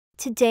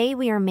Today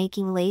we are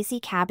making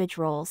lazy cabbage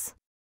rolls.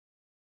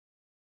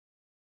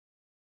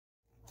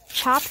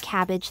 Chop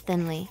cabbage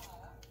thinly.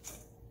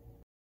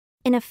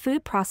 In a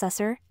food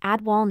processor,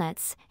 add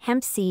walnuts,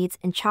 hemp seeds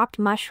and chopped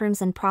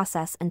mushrooms and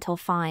process until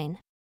fine.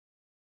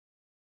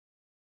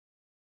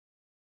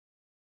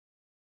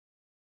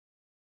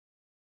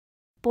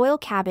 Boil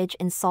cabbage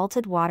in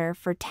salted water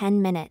for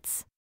 10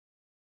 minutes.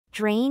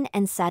 Drain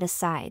and set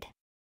aside.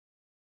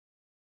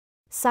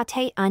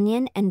 Saute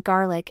onion and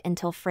garlic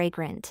until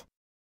fragrant.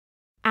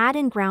 Add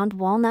in ground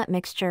walnut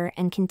mixture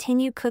and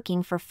continue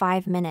cooking for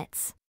 5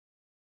 minutes.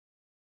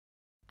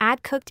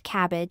 Add cooked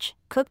cabbage,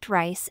 cooked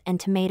rice and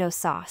tomato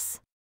sauce.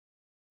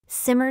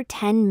 Simmer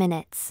 10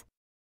 minutes.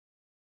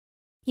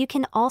 You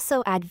can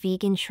also add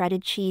vegan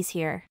shredded cheese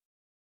here.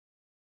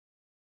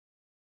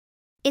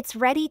 It's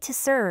ready to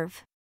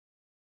serve.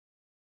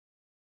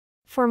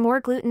 For more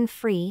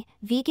gluten-free,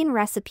 vegan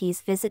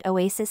recipes visit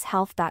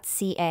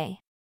oasishealth.ca.